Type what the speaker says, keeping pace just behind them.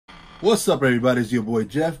What's up, everybody? It's your boy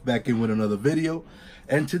Jeff back in with another video,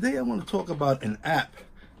 and today I want to talk about an app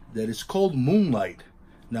that is called Moonlight.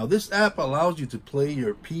 Now this app allows you to play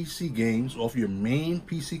your PC games off your main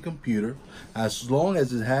PC computer. As long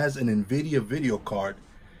as it has an NVIDIA video card,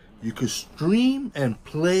 you could stream and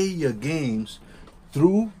play your games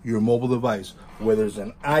through your mobile device, whether it's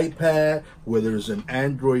an iPad, whether it's an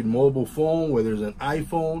Android mobile phone, whether it's an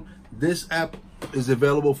iPhone. This app is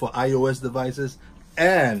available for iOS devices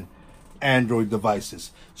and Android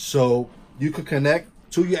devices. So you could connect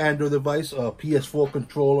to your Android device a PS4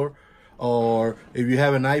 controller, or if you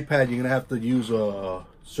have an iPad, you're gonna have to use a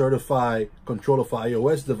certified controller for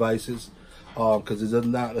iOS devices because it does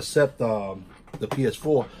not accept the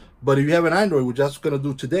PS4. But if you have an Android, which that's gonna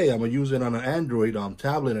do today, I'm gonna use it on an Android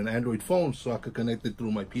tablet and Android phone, so I could connect it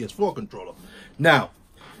through my PS4 controller. Now,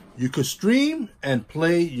 you could stream and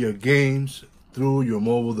play your games through your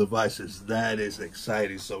mobile devices. That is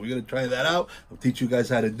exciting. So we're gonna try that out. I'll teach you guys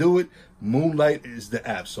how to do it. Moonlight is the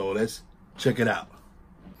app, so let's check it out.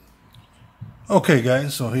 Okay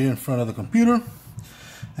guys, so here in front of the computer,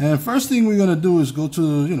 and first thing we're gonna do is go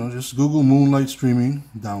to, just Google Moonlight streaming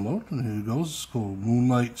download, and here it goes. It's called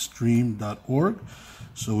moonlightstream.org.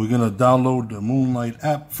 So we're gonna download the Moonlight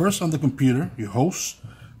app first on the computer, your host,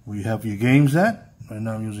 where you have your games at. Right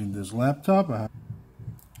now I'm using this laptop.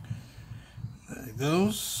 There it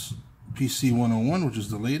goes. PC 101, which is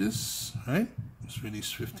the latest, right? It's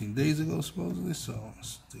released 15 days ago, supposedly. So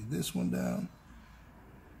let's take this one down.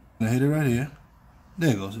 I hit it right here.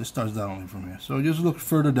 There it goes. It starts downloading from here. So just look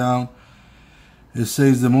further down. It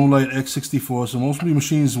says the Moonlight x64. So most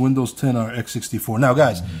machines, Windows 10, are x64. Now,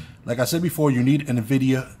 guys, like I said before, you need an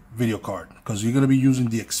NVIDIA video card because you're going to be using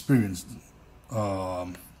the experience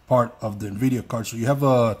part of the NVIDIA card. So you have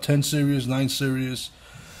a 10 series, 9 series.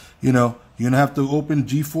 You're going to have to open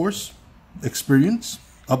GeForce Experience,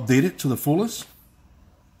 update it to the fullest.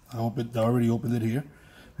 I already opened it here.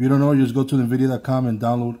 If you don't know, you just go to NVIDIA.com and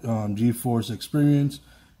download GeForce Experience.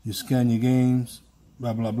 You scan your games,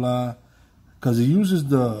 blah, blah, blah. Because it uses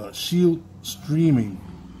the Shield streaming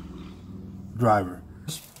driver.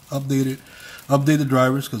 Just update the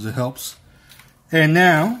drivers because it helps. And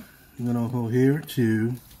now, you're going to go here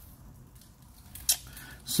to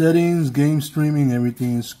settings, game streaming,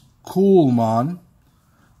 everything is cool, man.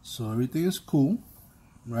 So everything is cool,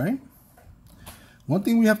 right? One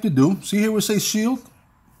thing we have to do, see here where it says Shield?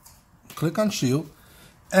 Click on Shield,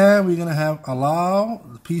 and we're gonna have allow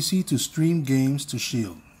the PC to stream games to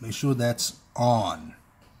Shield. Make sure that's on.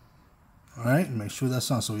 All right, make sure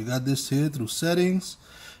that's on. So we got this here through settings.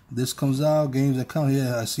 This comes out, games that come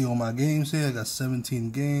here. I see all my games here. I got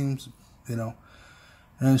 17 games, and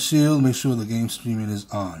Shield. Make sure the game streaming is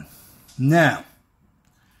on. Now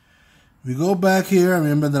we go back here.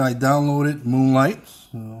 Remember that I downloaded Moonlight,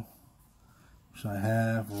 so which I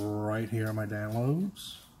have right here on my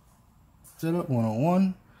downloads. Setup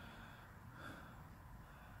 101.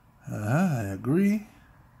 I agree.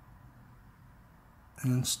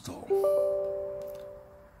 Install.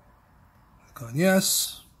 Click on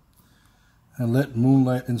yes. And let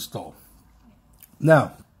Moonlight install.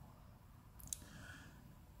 Now,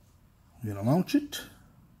 we're going to launch it.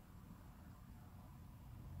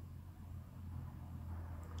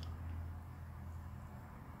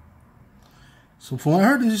 So from what I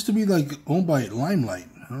heard, it used to be like owned by Limelight.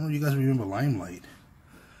 I don't know if you guys remember Limelight.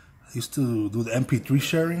 I used to do the MP3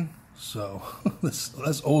 sharing. So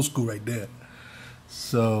that's old school right there.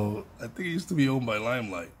 So I think it used to be owned by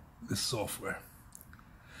Limelight, this software.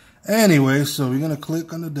 Anyway, so we're going to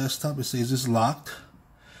click on the desktop. It says it's locked.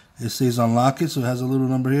 It says unlock it. So it has a little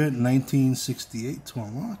number here, 1968 to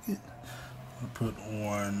unlock it. I'll put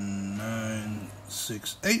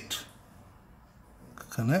 1968.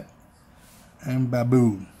 Connect. And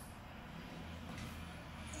baboon.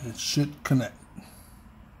 It should connect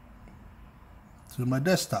to my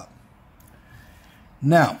desktop.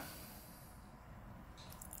 Now,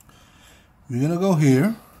 we're going to go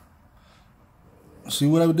here. See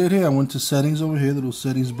what I did here? I went to settings over here, the little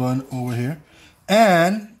settings button over here.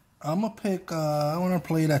 And I'm going to pick, I want to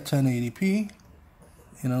play it at 1080p.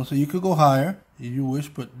 So you could go higher if you wish,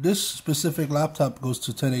 but this specific laptop goes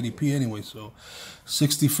to 1080p anyway, so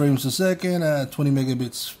 60 frames a second at 20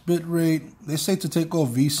 megabits bit rate. They say to take off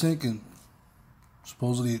VSync, and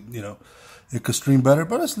supposedly, it could stream better,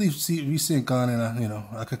 but let's leave VSync on, and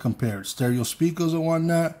I could compare it. Stereo speakers and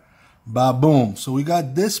whatnot, boom. So we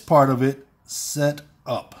got this part of it set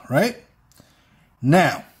up, right?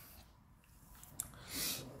 Now,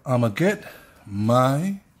 I'm gonna get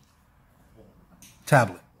my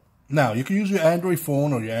tablet. Now, you can use your Android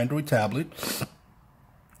phone or your Android tablet.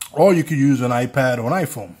 or you could use an iPad or an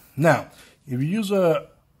iPhone. Now, if you use an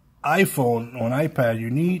iPhone or an iPad, you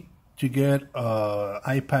need to get an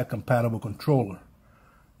iPad compatible controller.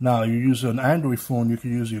 Now, you use an Android phone, you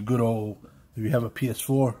can use your good old, if you have a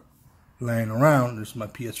PS4 laying around, this is my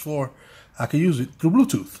PS4, I can use it through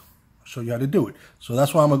Bluetooth. I'll show you how to do it. So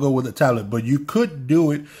that's why I'm going to go with a tablet. But you could do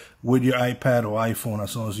it with your iPad or iPhone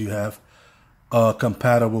as long as you have a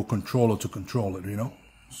compatible controller to control it, you know.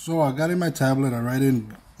 So I got in my tablet, I write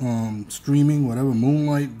in streaming, whatever,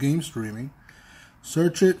 Moonlight game streaming.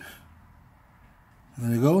 Search it.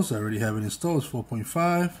 There it goes. I already have it installed. It's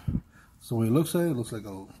 4.5. So what it looks like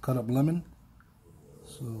a cut up lemon.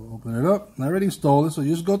 So open it up. I already installed it. So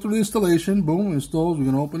just go through the installation. Boom, installs. We're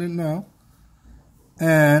gonna open it now.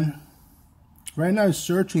 And right now it's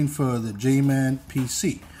searching for the J-Man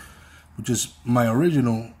PC, which is my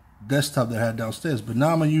original desktop that I had downstairs. But now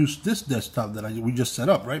I'm gonna use this desktop that we just set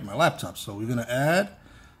up, right? My laptop. So we're gonna add,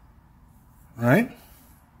 right?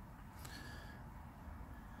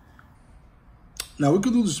 Now we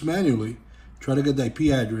could do this manually. Try to get the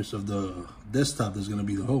IP address of the desktop that's gonna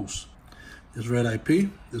be the host. Just write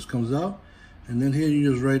IP, this comes out. And then here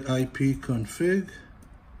you just write IP config.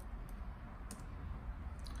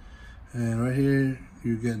 And right here,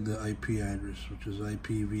 you get the IP address, which is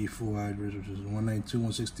IPv4 address, which is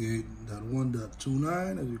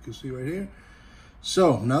 192.168.1.29, as you can see right here.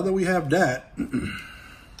 So now that we have that, we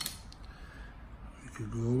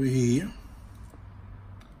could go over here.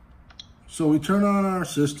 So we turn on our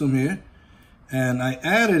system here, and I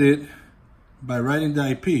added it by writing the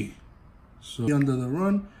IP. So under the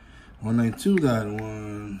run,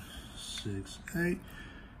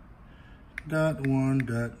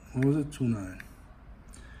 192.168.1.29.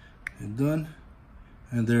 And done.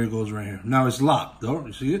 And there it goes right here. Now it's locked though.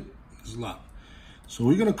 You see it? It's locked. So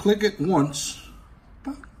we're gonna click it once.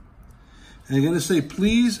 And you're gonna say,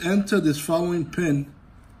 please enter this following PIN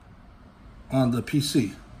on the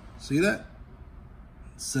PC. See that?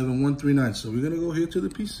 7139. So we're gonna go here to the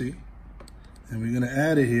PC. And we're gonna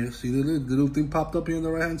add it here. See the little thing popped up here on the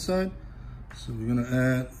right hand side? So we're gonna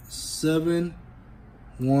add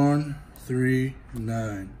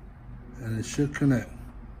 7139. And it should connect.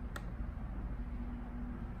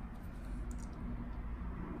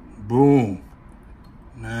 Boom.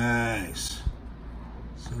 Nice.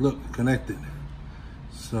 So look, connected.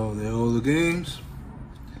 So there are all the games.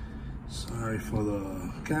 Sorry for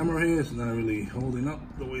the camera here. It's not really holding up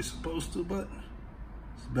the way it's supposed to, but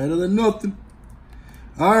it's better than nothing.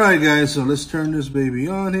 All right, guys, so let's turn this baby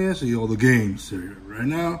on here. See all the games here right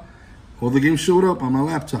now. All the games showed up on my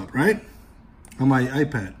laptop, right? On my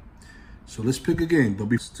iPad. So let's pick a game.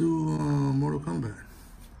 Let's do Mortal Kombat.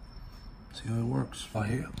 See how it works. Right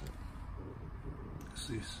here. Let's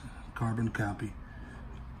see, carbon copy.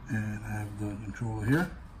 And I have the controller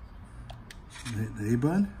here. Hit the A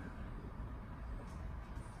button.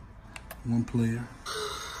 One player.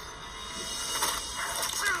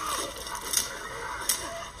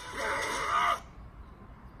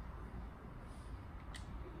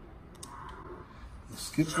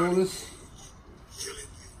 Skip all this.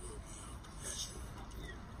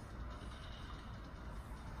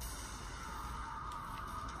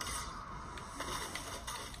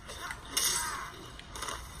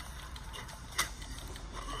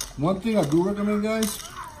 One thing I do recommend, guys,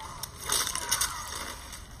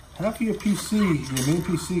 have your PC, your main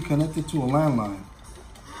PC, connected to a landline.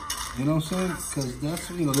 You know what I'm saying? Because that's,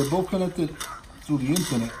 you know, they're both connected through the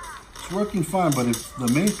internet. It's working fine, but if the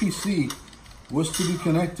main PC was to be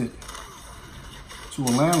connected to a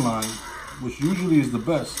landline, which usually is the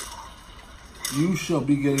best, you shall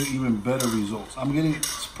be getting even better results. I'm getting,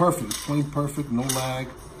 it's perfect, it's plain perfect, no lag.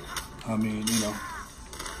 I mean, you know,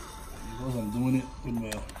 because I'm doing it with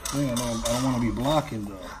my thing, I don't want to be blocking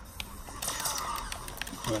the,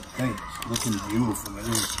 but hey, it's looking beautiful, man.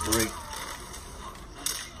 This is great.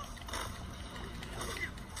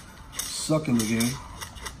 Sucking the game,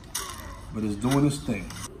 but it's doing its thing.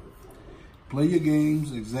 Play your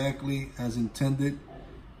games exactly as intended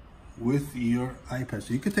with your iPad.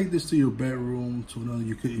 So you can take this to your bedroom, to another.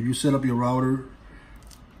 You could, if you set up your router,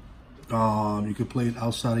 you could play it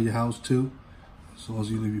outside of your house too, as long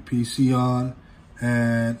as you leave your PC on,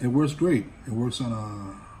 and it works great. It works on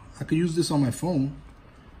a. I could use this on my phone.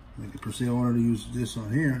 Like per se, I wanted to use this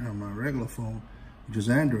on here on my regular phone, which is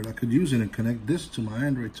Android. I could use it and connect this to my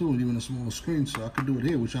Android too, and even a smaller screen. So I could do it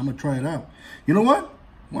here, which I'm gonna try it out. You know what?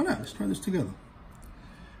 Why not? Let's try this together.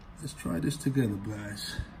 Let's try this together,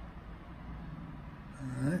 guys. All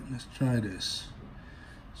right, let's try this.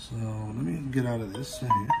 So let me get out of this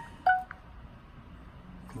right here.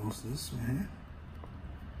 Close this right here.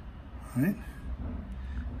 All right.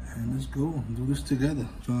 And let's go and do this together.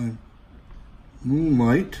 Time.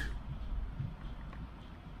 Moonlight.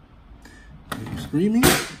 Streaming.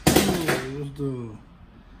 Oh, there's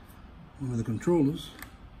one of the controllers.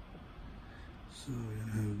 So we're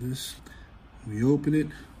gonna have this. We open it.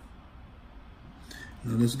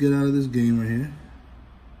 Now let's get out of this game right here.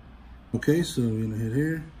 Okay, so we're gonna hit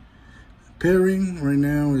here. Pairing right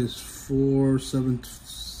now is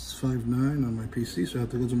 4759 on my PC, so I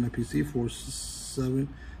have to go to my PC.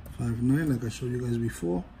 4759, like I showed you guys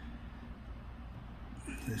before.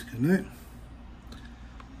 Disconnect.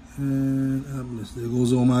 And there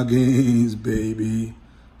goes all my games, baby.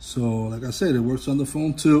 So, like I said, it works on the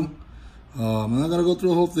phone too. I'm not gonna go through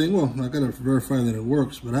the whole thing. Well, I gotta verify that it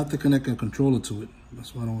works, but I have to connect a controller to it.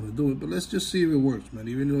 That's why I don't want to do it. But let's just see if it works, man.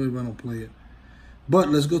 Even though if I don't play it. But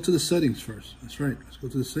let's go to the settings first. That's right. Let's go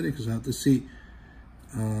to the settings because I have to see.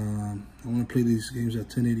 I want to play these games at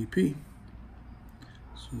 1080p.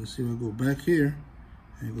 So let's see if I go back here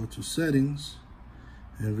and go to settings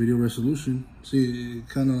and video resolution. See, it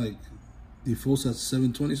kind of like defaults at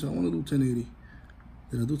 720. So I want to do 1080.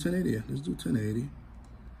 Did I do 1080? Yeah, let's do 1080.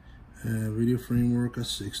 Video framework at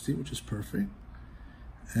 60, which is perfect.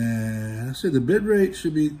 And I said the bit rate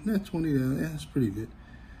should be not 20. Yeah, that's pretty good.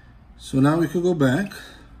 So now we could go back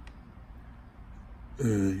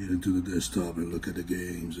into the desktop and look at the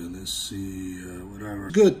games, and let's see whatever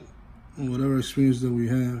good, whatever experience that we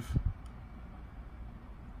have.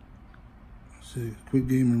 Say quick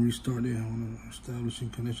game and restart. Yeah, I want to establishing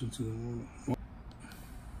connection to the world.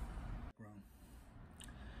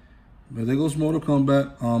 But there goes Mortal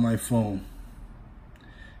Kombat on my phone,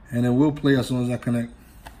 and it will play as soon as I connect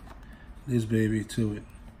this baby to it,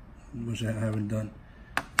 which I haven't done.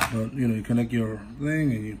 But you know, you connect your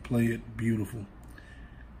thing and you play it beautiful.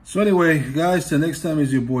 So anyway, guys, till next time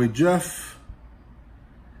is your boy Jeff.